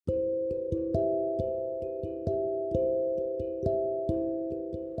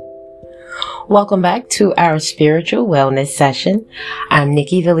Welcome back to our spiritual wellness session. I'm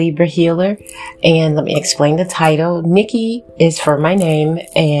Nikki, the Libra healer, and let me explain the title. Nikki is for my name,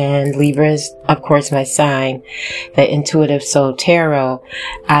 and Libra is, of course, my sign, the Intuitive Soul Tarot.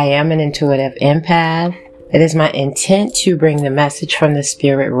 I am an intuitive empath. It is my intent to bring the message from the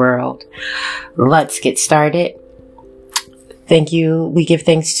spirit world. Let's get started. Thank you. We give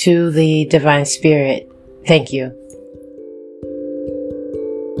thanks to the divine spirit. Thank you.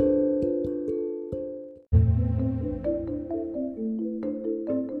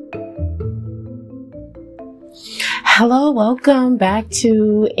 Hello, welcome back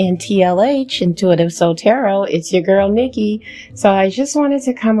to NTLH, Intuitive Soul Tarot. It's your girl, Nikki. So I just wanted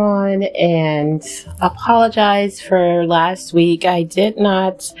to come on and apologize for last week. I did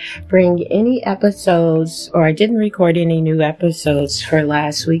not bring any episodes, or I didn't record any new episodes for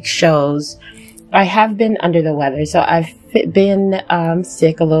last week's shows. I have been under the weather, so I've been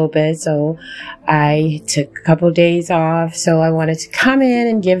sick a little bit, so I took a couple of days off. So I wanted to come in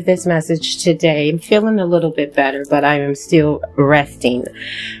and give this message today. I'm feeling a little bit better, but I am still resting.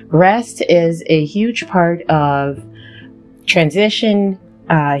 Rest is a huge part of transition,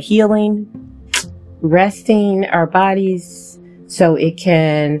 healing, resting our bodies so it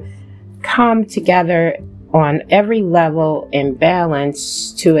can come together on every level and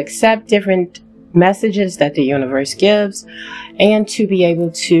balance to accept different messages that the universe gives and to be able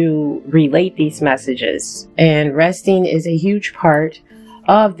to relate these messages. And resting is a huge part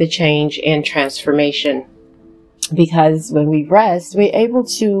of the change and transformation, because when we rest, we're able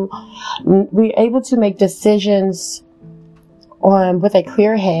to make decisions with a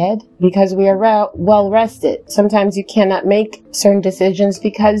clear head, because we are well rested. Sometimes you cannot make certain decisions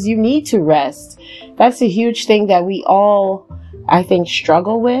because you need to rest. That's a huge thing that we all, I think,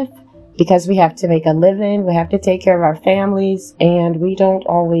 struggle with, because we have to make a living, we have to take care of our families, and we don't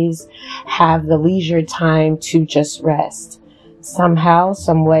always have the leisure time to just rest. Somehow,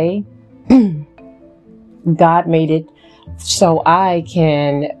 some way, God made it so I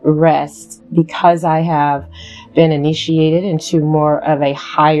can rest, because I have been initiated into more of a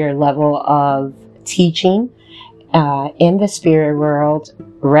higher level of teaching in the spirit world.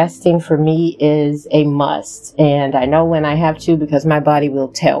 Resting for me is a must, and I know when I have to, because my body will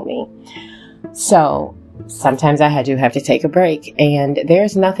tell me. So sometimes I do have to take a break, and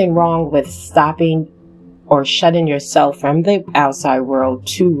there's nothing wrong with stopping or shutting yourself from the outside world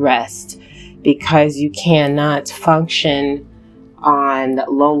to rest, because you cannot function on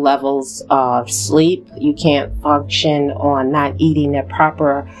low levels of sleep. You can't function on not eating a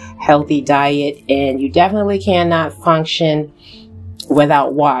proper healthy diet, and you definitely cannot function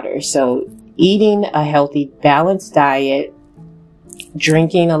without water. So eating a healthy, balanced diet,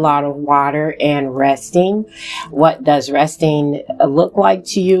 drinking a lot of water, and resting. What does resting look like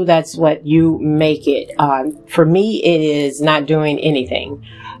to you? That's what you make it. For me, it is not doing anything.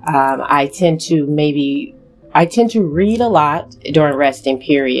 I tend to read a lot during resting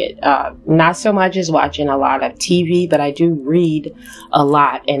period. Not so much as watching a lot of TV, but I do read a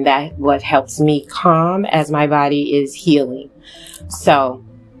lot, and that's what helps me calm as my body is healing. So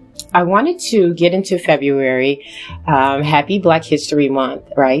I wanted to get into February. Happy Black History Month,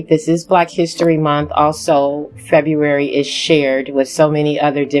 right? This is Black History Month. Also, February is shared with so many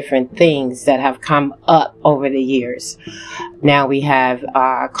other different things that have come up over the years. Now we have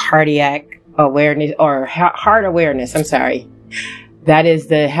cardiac awareness, or heart awareness. I'm sorry. That is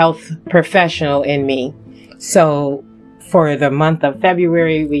the health professional in me. So for the month of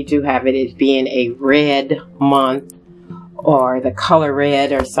February, we do have it as being a red month, or the color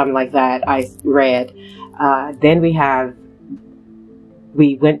red, or something like that. I read. Then we have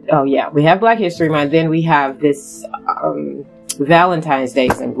Black History Month. Then we have this Valentine's Day,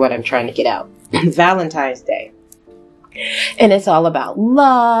 is what I'm trying to get out. Valentine's Day. And it's all about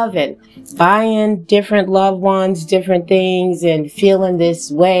love and buying different loved ones, different things, and feeling this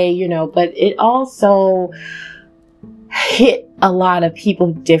way, but it also hit a lot of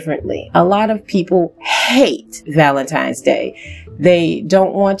people differently. A lot of people hate Valentine's Day. They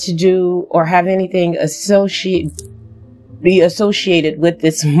don't want to do or have anything be associated with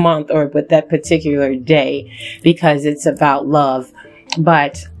this month or with that particular day, because it's about love.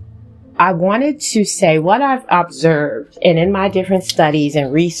 But I wanted to say what I've observed, and in my different studies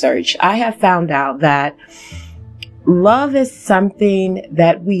and research, I have found out that love is something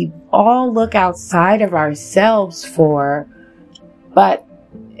that we all look outside of ourselves for, but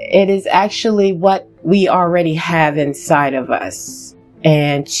it is actually what we already have inside of us.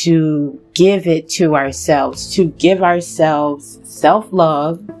 And to give it to ourselves, to give ourselves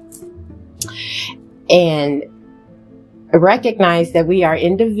self-love and recognize that we are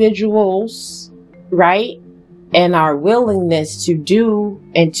individuals, right? And our willingness to do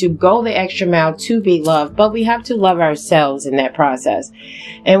and to go the extra mile to be loved, but we have to love ourselves in that process.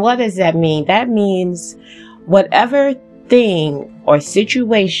 And what does that mean? That means whatever thing or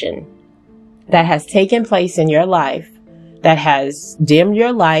situation that has taken place in your life that has dimmed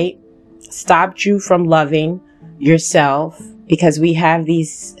your light, stopped you from loving yourself, because we have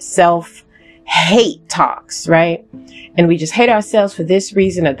these self-hate talks, right? And we just hate ourselves for this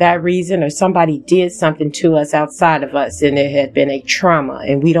reason or that reason, or somebody did something to us outside of us and it had been a trauma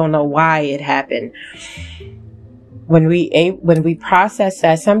and we don't know why it happened. When we process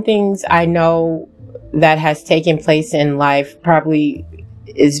that, some things I know that has taken place in life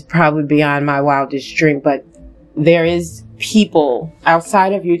is probably beyond my wildest dream, but there is people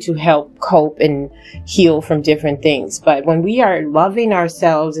outside of you to help cope and heal from different things. But when we are loving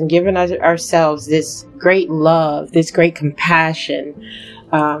ourselves and giving ourselves this great love, this great compassion,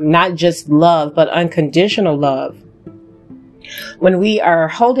 not just love, but unconditional love, when we are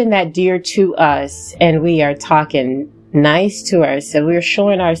holding that dear to us and we are talking nice to ourselves, we're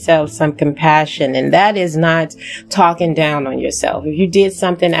showing ourselves some compassion, and that is not talking down on yourself. If you did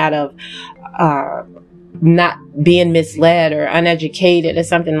something out of not being misled or uneducated or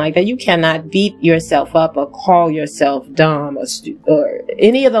something like that, you cannot beat yourself up or call yourself dumb or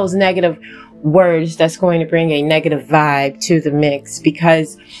any of those negative words that's going to bring a negative vibe to the mix,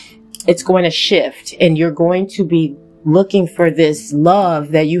 because it's going to shift and you're going to be looking for this love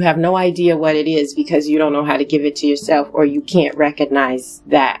that you have no idea what it is, because you don't know how to give it to yourself, or you can't recognize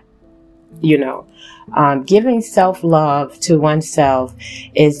that, giving self-love to oneself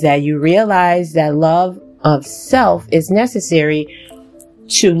is that you realize that love of self is necessary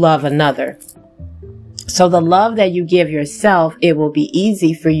to love another. So the love that you give yourself, it will be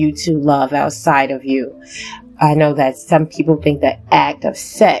easy for you to love outside of you. I know that some people think the act of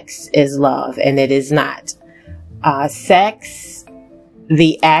sex is love, and it is not. Sex,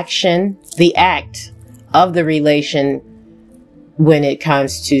 the act of the relation when it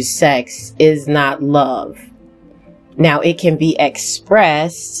comes to sex is not love. Now, it can be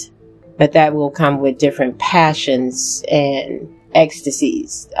expressed, but that will come with different passions and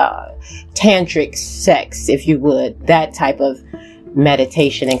ecstasies, tantric sex, if you would, that type of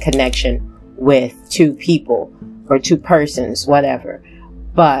meditation and connection with two people or two persons, whatever.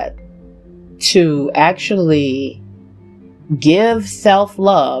 But to actually give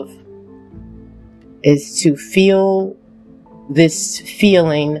self-love is to feel this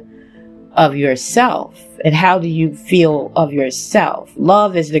feeling of yourself. And how do you feel of yourself?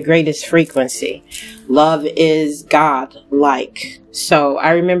 Love is the greatest frequency. Love is God-like. So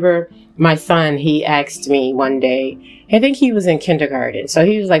I remember my son, he asked me one day, I think he was in kindergarten, so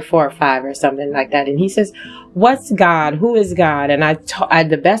he was like 4 or 5 or something like that. And he says, what's God? Who is God? And I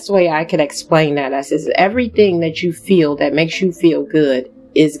the best way I could explain that, I says, everything that you feel that makes you feel good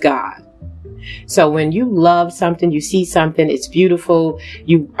is God. So when you love something, you see something, it's beautiful,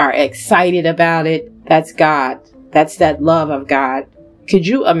 you are excited about it, that's God. That's that love of God. Could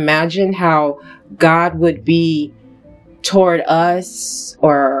you imagine how God would be toward us,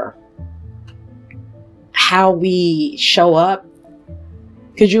 or how we show up?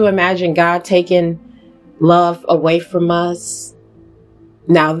 Could you imagine God taking love away from us?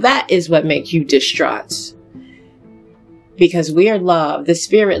 Now that is what makes you distraught. Because we are loved. The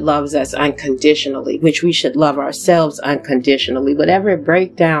Spirit loves us unconditionally, which we should love ourselves unconditionally. Whatever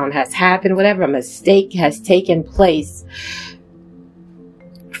breakdown has happened, whatever mistake has taken place,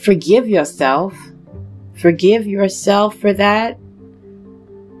 forgive yourself. Forgive yourself for that.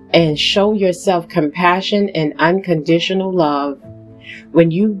 And show yourself compassion and unconditional love. When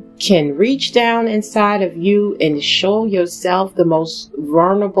you can reach down inside of you and show yourself the most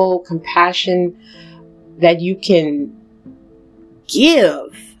vulnerable compassion that you can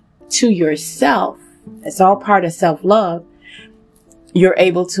give to yourself, it's all part of self-love, you're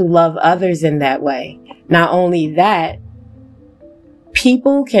able to love others in that way. Not only that,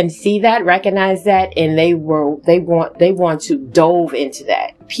 people can see that, recognize that, and they want to dove into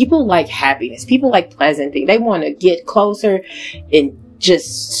that. People like happiness. People like pleasant things. They want to get closer and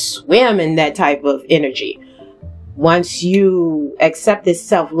just swim in that type of energy. Once you accept this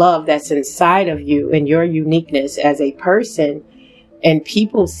self-love that's inside of you and your uniqueness as a person, and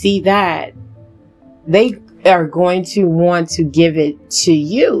people see that, they are going to want to give it to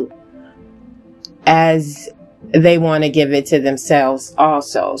you as they want to give it to themselves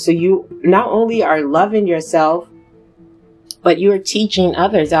also. So you not only are loving yourself, but you're teaching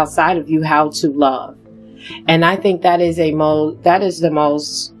others outside of you how to love. And I think that is the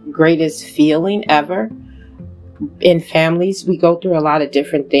most greatest feeling ever. in families, we go through a lot of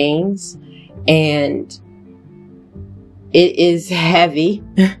different things, and it is heavy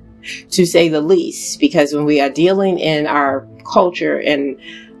to say the least, because when we are dealing in our culture and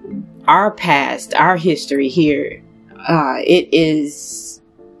our past, our history here,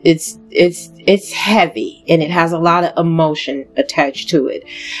 it's heavy, and it has a lot of emotion attached to it.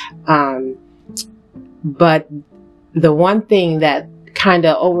 But the one thing that kind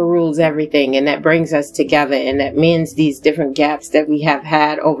of overrules everything, and that brings us together, and that mends these different gaps that we have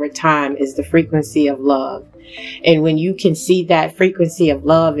had over time, is the frequency of love. And when you can see that frequency of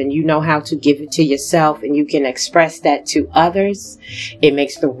love, and you know how to give it to yourself, and you can express that to others, it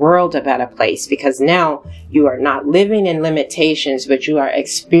makes the world a better place, because now you are not living in limitations, but you are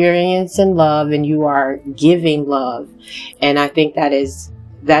experiencing love, and you are giving love. And I think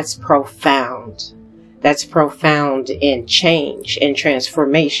that's profound. That's profound in change and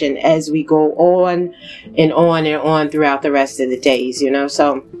transformation as we go on and on and on throughout the rest of the days,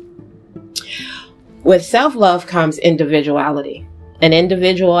 So with self-love comes individuality. And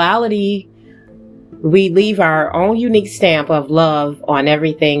individuality, we leave our own unique stamp of love on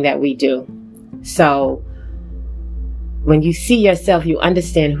everything that we do. So when you see yourself, you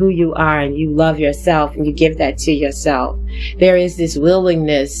understand who you are, and you love yourself, and you give that to yourself. There is this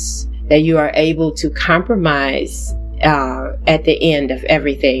willingness that you are able to compromise at the end of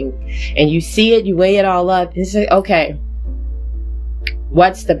everything. And you see it, you weigh it all up, and say, okay,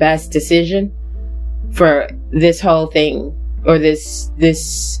 what's the best decision for this whole thing, or this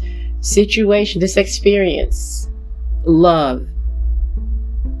situation, this experience? Love,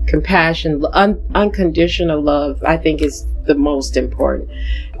 compassion, unconditional love, I think, is the most important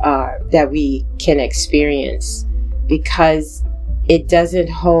that we can experience, because it doesn't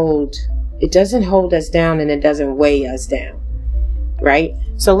hold us down, and it doesn't weigh us down, right?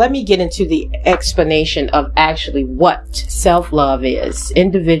 So let me get into the explanation of actually what self-love is,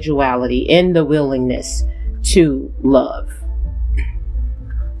 individuality, and the willingness to love.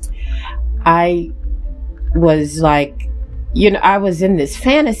 I was like, I was in this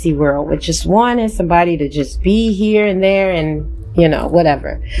fantasy world with just wanting somebody to just be here and there and,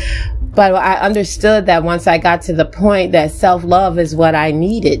 whatever. But I understood that once I got to the point that self-love is what I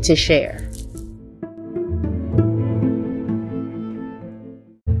needed to share.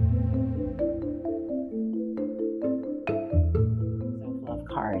 Self-love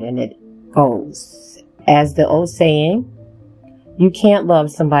card, and it goes, as the old saying, you can't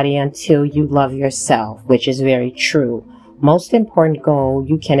love somebody until you love yourself, which is very true. Most important goal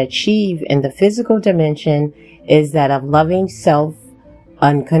you can achieve in the physical dimension is that of loving self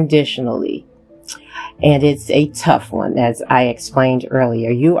unconditionally. And it's a tough one, as I explained earlier.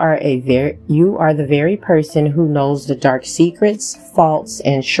 You are the very person who knows the dark secrets, faults,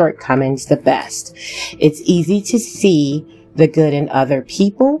 and shortcomings the best. It's easy to see the good in other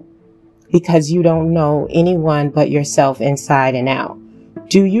people because you don't know anyone but yourself inside and out.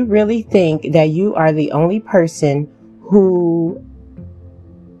 Do you really think that you are the only person who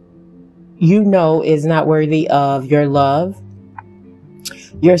is not worthy of your love?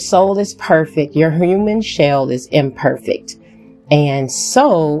 Your soul is perfect. Your human shell is imperfect. And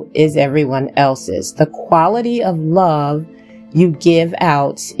so is everyone else's. The quality of love you give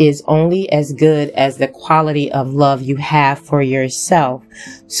out is only as good as the quality of love you have for yourself.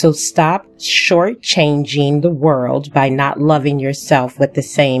 So stop shortchanging the world by not loving yourself with the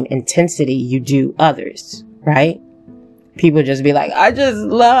same intensity you do others, right? People just be like, I just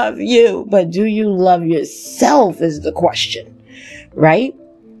love you. But do you love yourself is the question, right?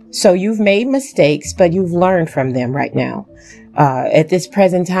 So you've made mistakes, but you've learned from them right now. At this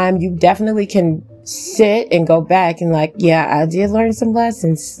present time, you definitely can sit and go back and like, yeah, I did learn some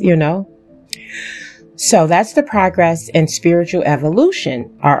lessons, So that's the progress and spiritual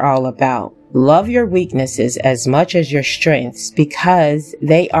evolution are all about. Love your weaknesses as much as your strengths because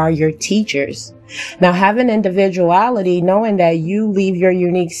they are your teachers. Now, having individuality, knowing that you leave your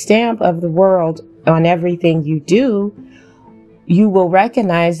unique stamp of the world on everything you do, you will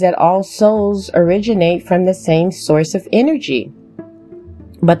recognize that all souls originate from the same source of energy.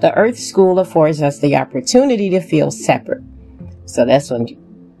 But the Earth School affords us the opportunity to feel separate. So that's when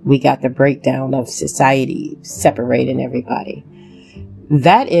we got the breakdown of society separating everybody.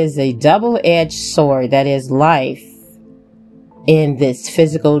 That is a double-edged sword. That is life in this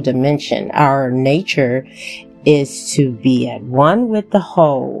physical dimension. Our nature is to be at one with the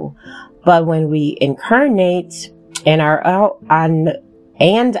whole. But when we incarnate and our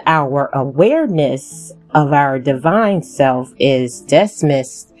awareness of our divine self is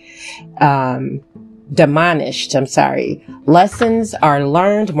demonished, lessons are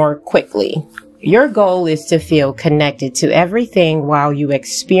learned more quickly. Your goal is to feel connected to everything while you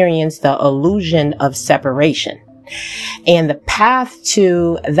experience the illusion of separation. And the path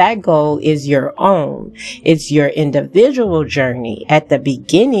to that goal is your own. It's your individual journey. At the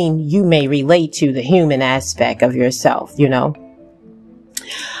beginning, you may relate to the human aspect of yourself,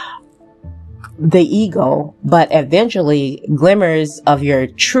 the ego, but eventually glimmers of your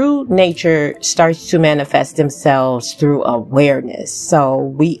true nature starts to manifest themselves through awareness. So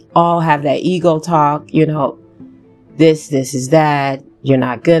we all have that ego talk, this is that, you're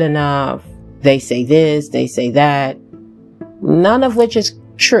not good enough. They say this, they say that. None of which is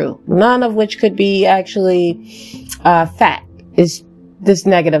true. None of which could be actually fact. It's this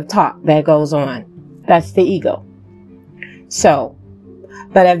negative talk that goes on. That's the ego. So,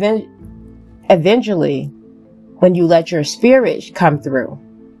 but eventually, when you let your spirit come through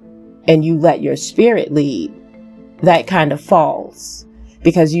and you let your spirit lead, that kind of falls,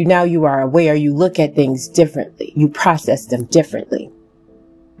 because you are aware. You look at things differently. You process them differently.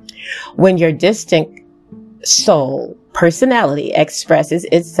 When your distinct soul personality expresses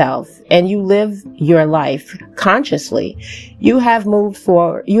itself and you live your life consciously, you have moved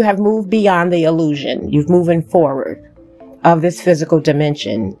forward. You have moved beyond the illusion. You've moving forward of this physical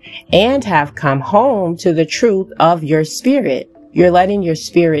dimension and have come home to the truth of your spirit. You're letting your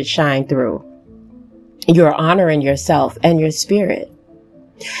spirit shine through. You're honoring yourself and your spirit.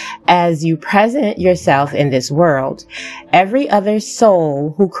 As you present yourself in this world, every other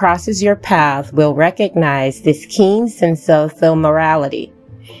soul who crosses your path will recognize this keen sense of morality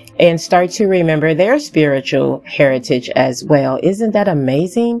and start to remember their spiritual heritage as well. Isn't that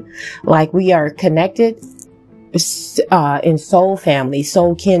amazing? Like, we are connected in soul family,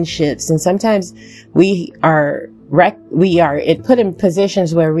 soul kinships, and sometimes we are put in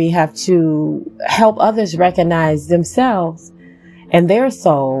positions where we have to help others recognize themselves and their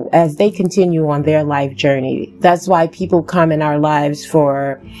soul as they continue on their life journey. That's why people come in our lives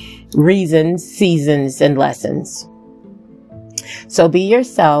for reasons, seasons, and lessons. So be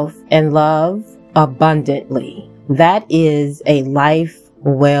yourself and love abundantly. That is a life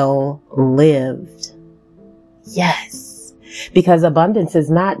well lived. Yes, because abundance is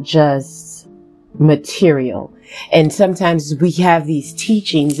not just material. And sometimes we have these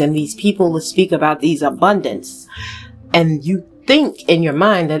teachings and these people will speak about these abundance, and you think in your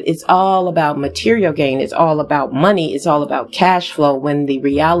mind that it's all about material gain. It's all about money. It's all about cash flow, when the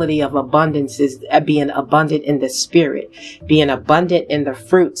reality of abundance is being abundant in the spirit, being abundant in the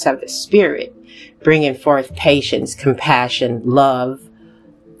fruits of the spirit, bringing forth patience, compassion, love,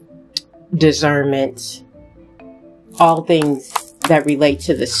 discernment, all things that relate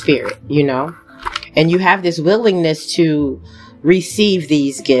to the spirit, and you have this willingness to receive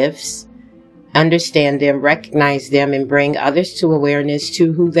these gifts, understand them, recognize them, and bring others to awareness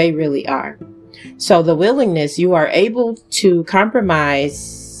to who they really are. So the willingness, you are able to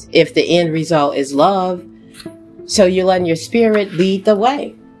compromise if the end result is love. So you're letting your spirit lead the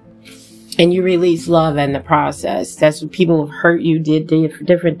way. And you release love in the process. That's what people have hurt you, did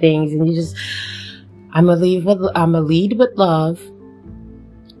different things, and you just, I'm gonna lead with love,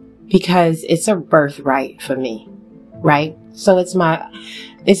 because it's a birthright for me, right? So it's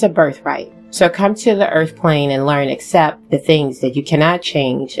a birthright. So come to the earth plane and learn, accept the things that you cannot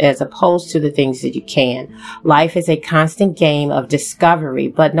change as opposed to the things that you can. Life is a constant game of discovery,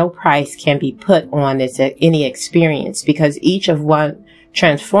 but no price can be put on any experience, because each of one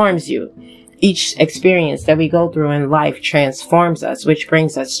transforms you. Each experience that we go through in life transforms us, which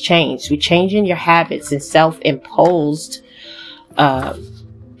brings us change. We change in your habits and self-imposed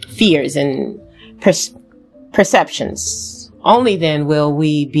fears and perceptions. Only then will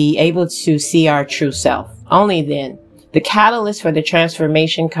we be able to see our true self. Only then. The catalyst for the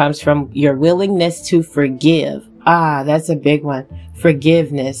transformation comes from your willingness to forgive. That's a big one.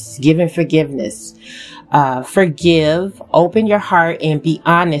 Forgiveness, giving forgiveness. Forgive, open your heart, and be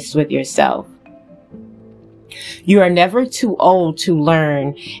honest with yourself. You are never too old to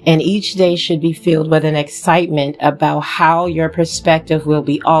learn, and each day should be filled with an excitement about how your perspective will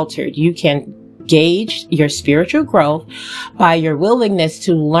be altered. You can gauge your spiritual growth by your willingness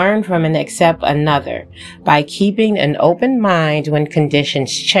to learn from and accept another, by keeping an open mind when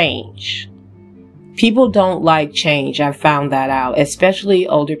conditions change. People don't like change. I found that out, especially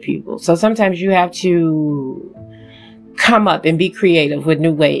older people. So sometimes you have to come up and be creative with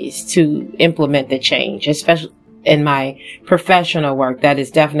new ways to implement the change, especially in my professional work. That is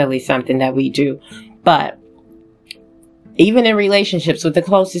definitely something that we do. But even in relationships with the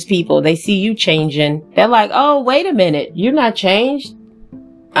closest people, they see you changing. They're like, oh, wait a minute. You're not changed.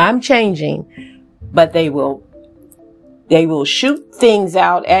 I'm changing. But they will shoot things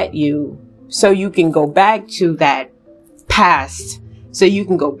out at you so you can go back to that past, so you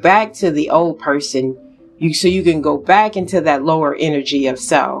can go back to the old person, so you can go back into that lower energy of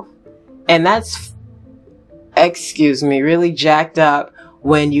self. And that's, excuse me, really jacked up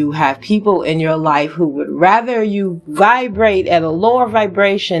when you have people in your life who would rather you vibrate at a lower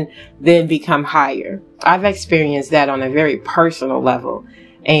vibration than become higher. I've experienced that on a very personal level.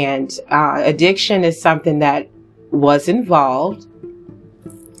 And addiction is something that was involved.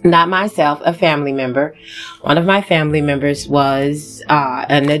 Not myself, a family member. One of my family members was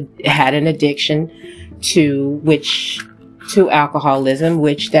had an addiction to alcoholism,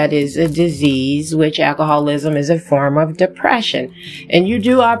 which that is a disease, which alcoholism is a form of depression. And you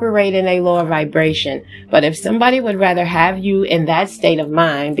do operate in a lower vibration. But if somebody would rather have you in that state of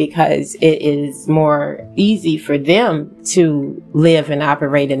mind because it is more easy for them to live and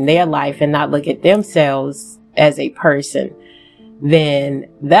operate in their life and not look at themselves as a person, then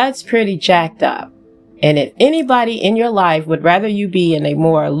that's pretty jacked up. And if anybody in your life would rather you be in a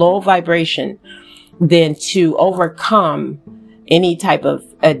more low vibration than to overcome any type of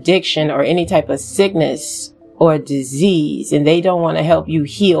addiction or any type of sickness or disease, and they don't want to help you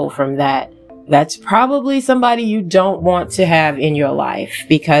heal from that, that's probably somebody you don't want to have in your life,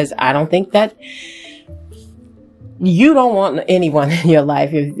 because I don't think that you don't want anyone in your life.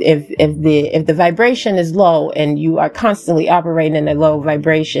 If the vibration is low and you are constantly operating in a low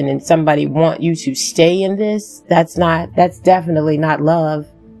vibration and somebody want you to stay in this, that's definitely not love.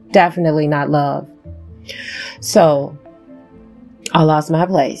 Definitely not love. So I lost my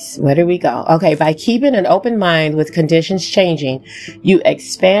place. Where do we go? Okay. By keeping an open mind with conditions changing, you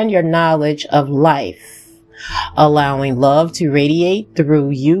expand your knowledge of life, allowing love to radiate through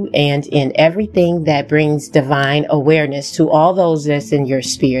you and in everything that brings divine awareness to all those that's in your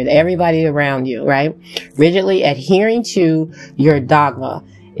sphere, everybody around you, right? Rigidly adhering to your dogma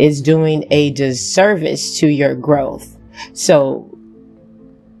is doing a disservice to your growth. So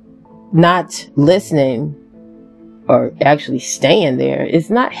not listening or actually staying there is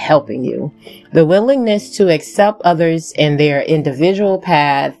not helping you. The willingness to accept others and their individual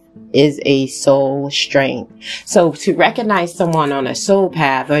path is a soul strength. So to recognize someone on a soul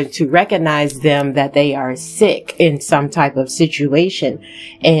path, or to recognize them that they are sick in some type of situation,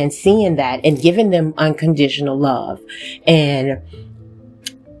 and seeing that and giving them unconditional love and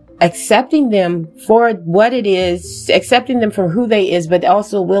accepting them for what it is, accepting them for who they is, but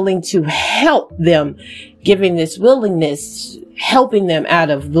also willing to help them, giving this willingness, helping them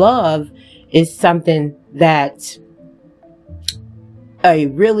out of love, is something that a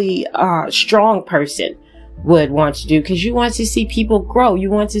really strong person would want to do, because you want to see people grow.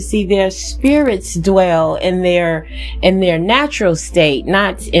 You want to see their spirits dwell in their natural state,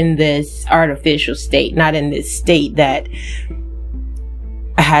 not in this artificial state, not in this state that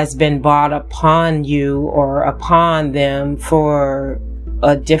has been brought upon you or upon them for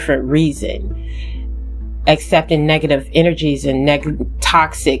a different reason. Accepting negative energies and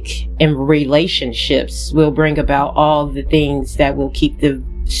toxic in relationships will bring about all the things that will keep the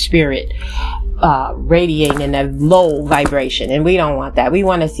spirit radiating in a low vibration. And we don't want that. We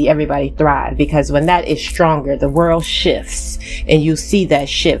want to see everybody thrive, because when that is stronger, the world shifts and you see that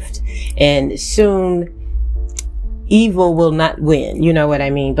shift, and soon evil will not win. You know what I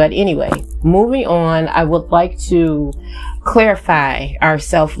mean? But anyway, moving on, I would like to clarify our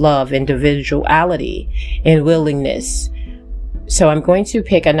self-love, individuality, and willingness. So I'm going to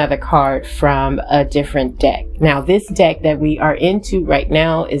pick another card from a different deck. Now, this deck that we are into right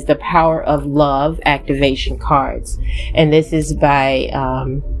now is the Power of Love activation cards. And this is by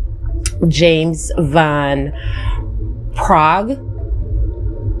James Van Prague.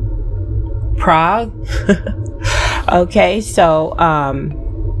 Okay, so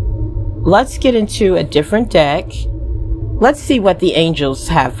let's get into a different deck. Let's see what the angels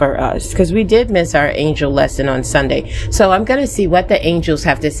have for us, because we did miss our angel lesson on Sunday. So I'm going to see what the angels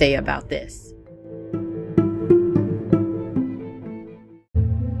have to say about this.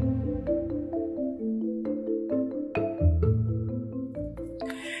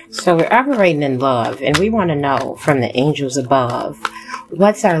 So we're operating in love, and we want to know from the angels above,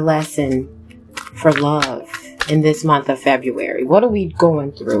 what's our lesson for love in this month of February? What are we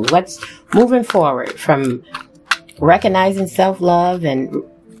going through? What's moving forward from recognizing self-love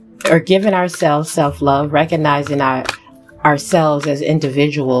or giving ourselves self-love, recognizing ourselves as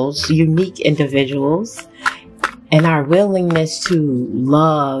individuals, unique individuals, and our willingness to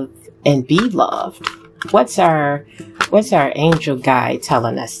love and be loved. What's our angel guide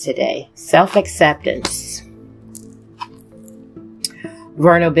telling us today? Self-acceptance,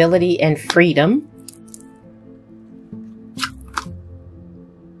 vulnerability and freedom,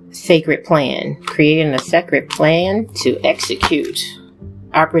 sacred plan, creating a sacred plan to execute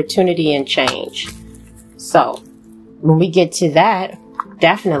opportunity and change. So when we get to that,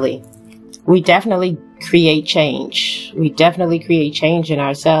 we definitely create change. We definitely create change in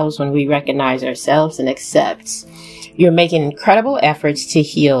ourselves when we recognize ourselves and accept. You're making incredible efforts to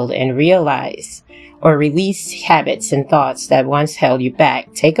heal and realize or release habits and thoughts that once held you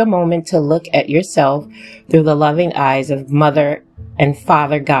back. Take a moment to look at yourself through the loving eyes of Mother and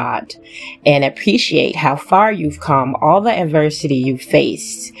Father God and appreciate how far you've come, all the adversity you've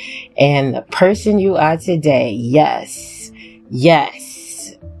faced, and the person you are today. Yes.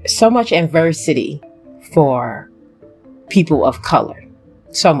 So much adversity for people of color.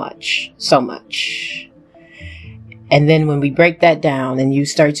 So much. And then when we break that down and you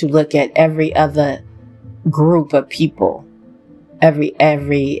start to look at every other group of people, every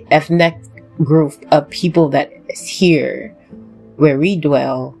ethnic group of people that is here where we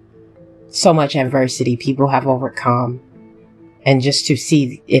dwell, so much adversity people have overcome, and just to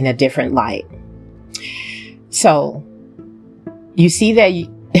see in a different light. So you see that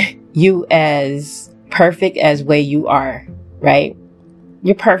you as perfect as way you are, right?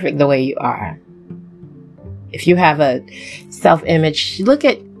 You're perfect the way you are. If you have a self-image, look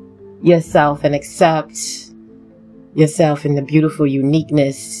at yourself and accept yourself in the beautiful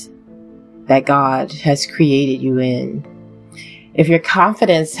uniqueness that God has created you in. If your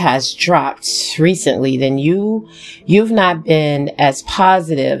confidence has dropped recently, then you've not been as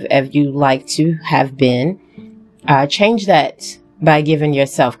positive as you like to have been. Change that by giving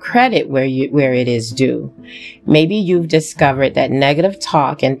yourself credit where it is due. Maybe you've discovered that negative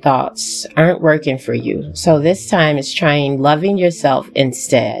talk and thoughts aren't working for you. So this time it's trying loving yourself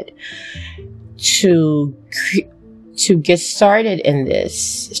instead. To get started in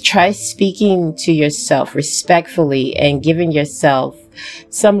this, try speaking to yourself respectfully and giving yourself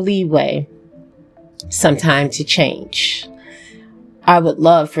some leeway, some time to change. I would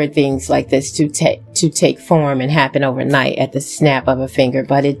love for things like this to take form and happen overnight at the snap of a finger,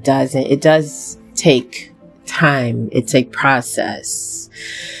 but it doesn't. It does take time. It's a process.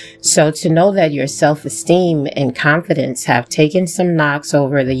 So to know that your self-esteem and confidence have taken some knocks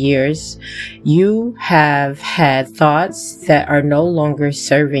over the years, you have had thoughts that are no longer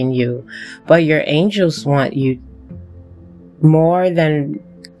serving you, but your angels want you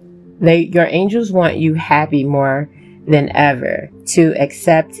your angels want you happy more than ever, to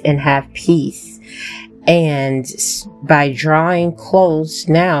accept and have peace. And by drawing close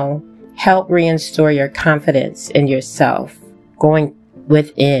now, help restore your confidence in yourself, going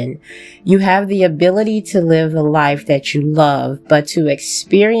within. You have the ability to live the life that you love, but to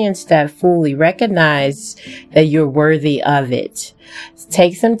experience that fully, recognize that you're worthy of it.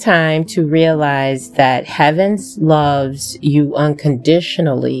 Take some time to realize that heaven loves you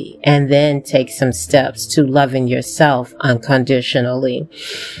unconditionally, and then take some steps to loving yourself unconditionally.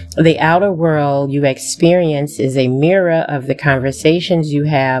 The outer world you experience is a mirror of the conversations you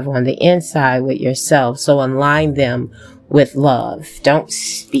have on the inside with yourself, so align them with love. Don't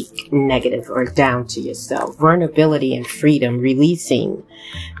speak negative or down to yourself. Vulnerability and freedom, releasing.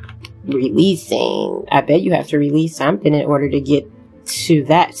 I bet you have to release something in order to get to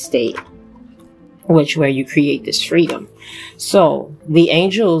that state, where you create this freedom. So the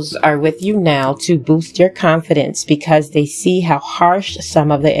angels are with you now to boost your confidence, because they see how harsh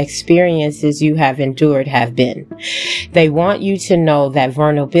some of the experiences you have endured have been. They want you to know that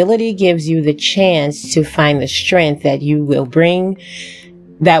vulnerability gives you the chance to find the strength that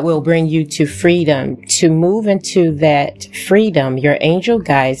will bring you to freedom. To move into that freedom, your angel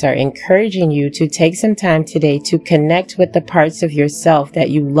guides are encouraging you to take some time today to connect with the parts of yourself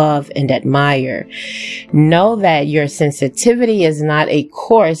that you love and admire. Know that your sensitivity is not a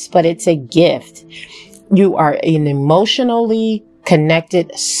curse, but it's a gift. You are an emotionally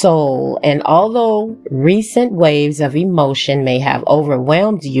connected soul, and although recent waves of emotion may have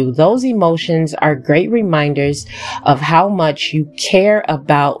overwhelmed you, those emotions are great reminders of how much you care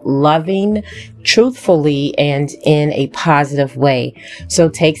about loving truthfully and in a positive way. So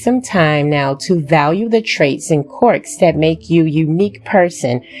take some time now to value the traits and quirks that make you unique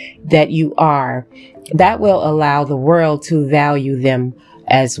person that you are. That will allow the world to value them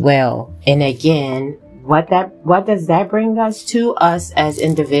as well. And again, what does that bring us to? Us as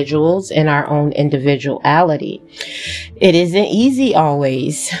individuals in our own individuality. It isn't easy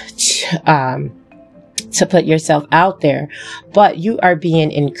always to put yourself out there, but you are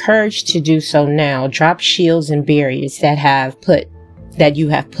being encouraged to do so now. Drop shields and barriers that you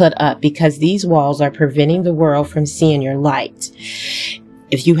have put up, because these walls are preventing the world from seeing your light.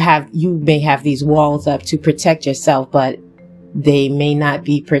 You may have these walls up to protect yourself, but they may not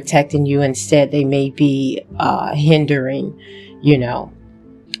be protecting you. Instead, they may be hindering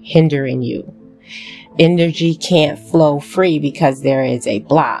you. Energy can't flow free because there is a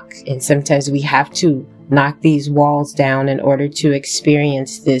block. And sometimes we have to knock these walls down in order to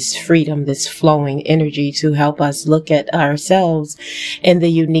experience this freedom, this flowing energy, to help us look at ourselves and the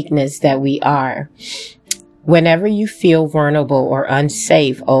uniqueness that we are. Whenever you feel vulnerable or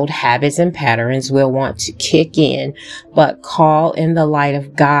unsafe, old habits and patterns will want to kick in, but call in the light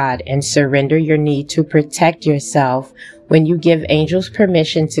of God and surrender your need to protect yourself. When you give angels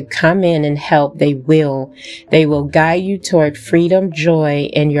permission to come in and help, they will guide you toward freedom,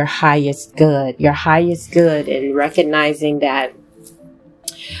 joy, and your highest good. Your highest good, and recognizing that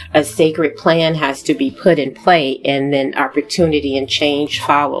a sacred plan has to be put in play, and then opportunity and change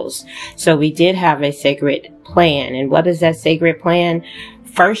follows. So we did have a sacred plan. And what is that sacred plan?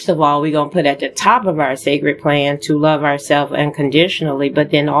 First of all, we're going to put at the top of our sacred plan to love ourselves unconditionally. But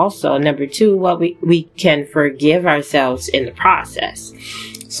then also, number two, we can forgive ourselves in the process.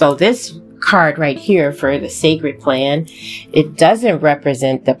 So this card right here for the sacred plan, it doesn't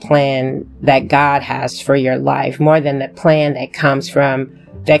represent the plan that God has for your life, more than the plan that comes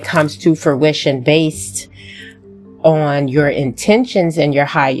to fruition based on your intentions and your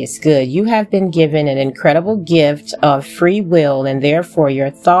highest good. You have been given an incredible gift of free will, and therefore your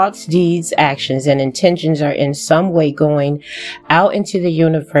thoughts, deeds, actions, and intentions are in some way going out into the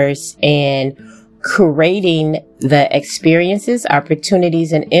universe and creating the experiences,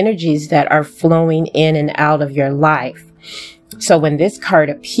 opportunities, and energies that are flowing in and out of your life. So when this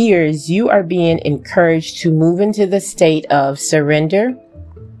card appears, you are being encouraged to move into the state of surrender,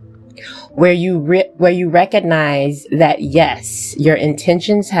 where you recognize that yes, your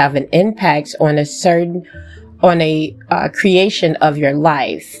intentions have an impact on a creation of your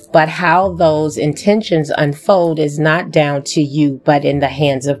life, but how those intentions unfold is not down to you, but in the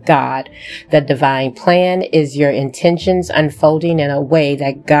hands of God. The divine plan is your intentions unfolding in a way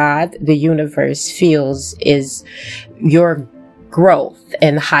that God, the universe, feels is your growth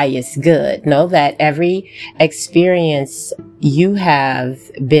and highest good. Know that every experience you have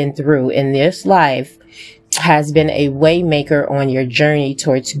been through in this life has been a way maker on your journey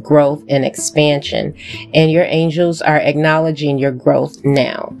towards growth and expansion, and your angels are acknowledging your growth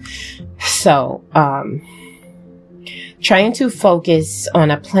now. So, trying to focus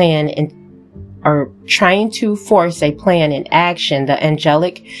on a plan or trying to force a plan in action, the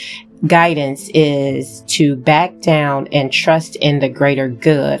angelic guidance is to back down and trust in the greater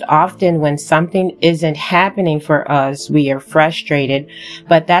good. Often when something isn't happening for us, we are frustrated,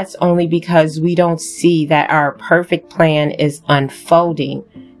 but that's only because we don't see that our perfect plan is unfolding.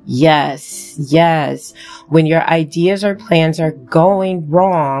 Yes. When your ideas or plans are going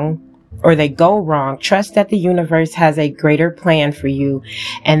wrong, or they go wrong, trust that the universe has a greater plan for you,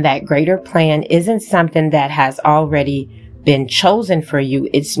 and that greater plan isn't something that has already been chosen for you.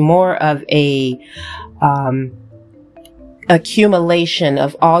 It's more of a accumulation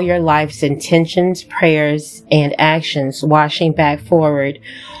of all your life's intentions, prayers, and actions washing back forward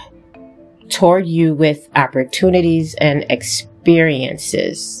toward you with opportunities and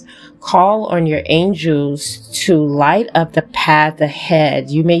experiences. Call on your angels to light up the path ahead.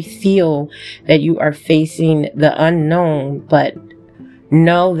 You may feel that you are facing the unknown, but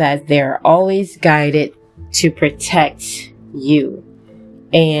know that they're always guided to protect you,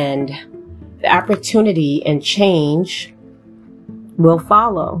 and the opportunity and change will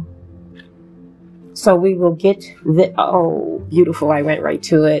follow. So we will get beautiful. I went right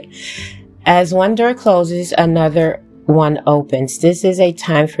to it. As one door closes, another one opens. This is a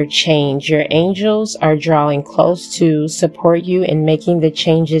time for change. Your angels are drawing close to support you in making the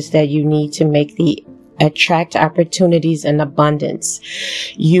changes that you need to attract opportunities and abundance.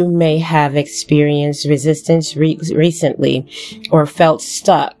 You may have experienced resistance recently or felt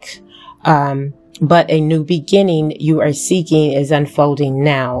stuck, but a new beginning you are seeking is unfolding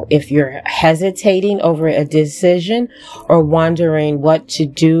now. If you're hesitating over a decision or wondering what to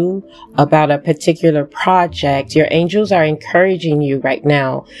do about a particular project, your angels are encouraging you right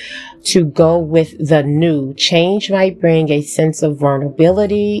now to go with the new. Change might bring a sense of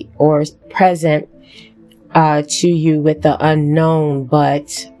vulnerability or present to you with the unknown,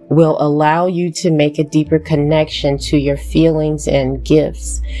 but will allow you to make a deeper connection to your feelings and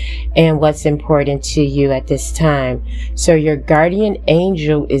gifts and what's important to you at this time. So your guardian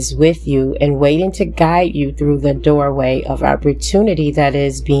angel is with you and waiting to guide you through the doorway of opportunity that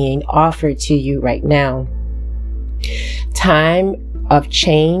is being offered to you right now. Time of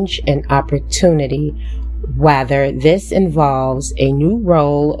change and opportunity. Whether this involves a new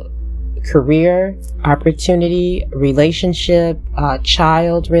role, career opportunity, relationship,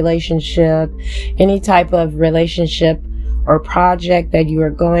 child relationship, any type of relationship or project that you are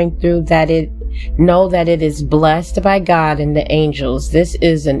going through, know that it is blessed by God and the angels. This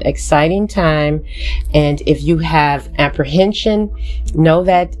is an exciting time. And if you have apprehension, know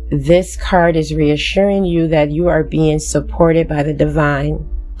that this card is reassuring you that you are being supported by the divine.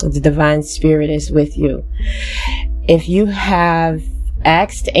 The divine spirit is with you. If you have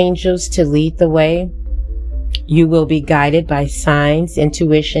asked angels to lead the way, you will be guided by signs,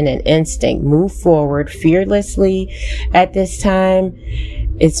 intuition, and instinct. Move forward fearlessly at this time.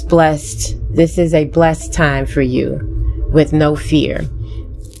 It's blessed. This is a blessed time for you with no fear.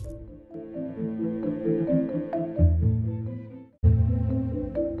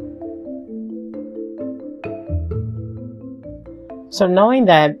 So knowing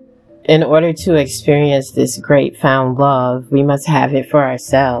that in order to experience this great found love, we must have it for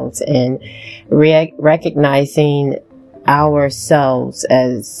ourselves, and recognizing ourselves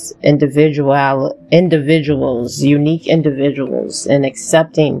as individuals, unique individuals, and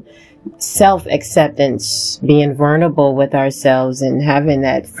accepting self-acceptance, being vulnerable with ourselves, and having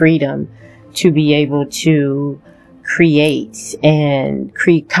that freedom to be able to create and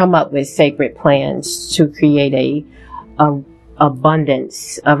come up with sacred plans to create a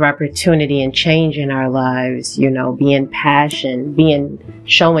abundance of opportunity and change in our lives,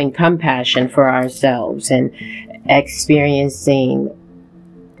 showing compassion for ourselves, and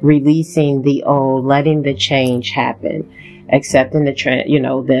releasing the old, letting the change happen, accepting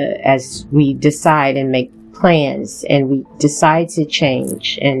as we decide and make plans and we decide to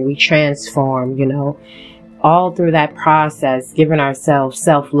change and we transform, all through that process, giving ourselves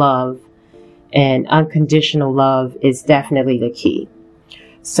self-love and unconditional love is definitely the key.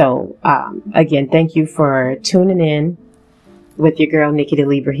 So, again, thank you for tuning in with your girl, Nikki the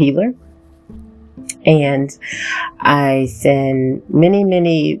Libra Healer. And I send many,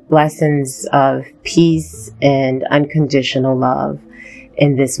 many blessings of peace and unconditional love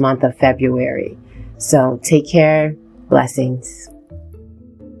in this month of February. So take care. Blessings.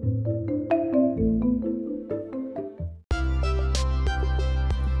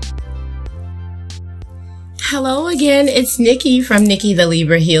 Hello again, it's Nikki from Nikki the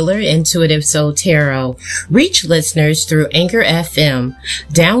Libra Healer, Intuitive Soul Tarot. Reach listeners through Anchor FM.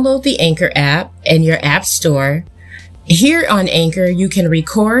 Download the Anchor app in your app store. Here on Anchor, you can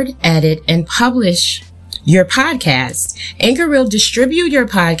record, edit, and publish your podcast. Anchor will distribute your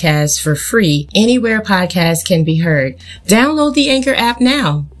podcast for free anywhere podcasts can be heard. Download the Anchor app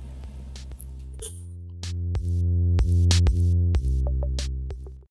now.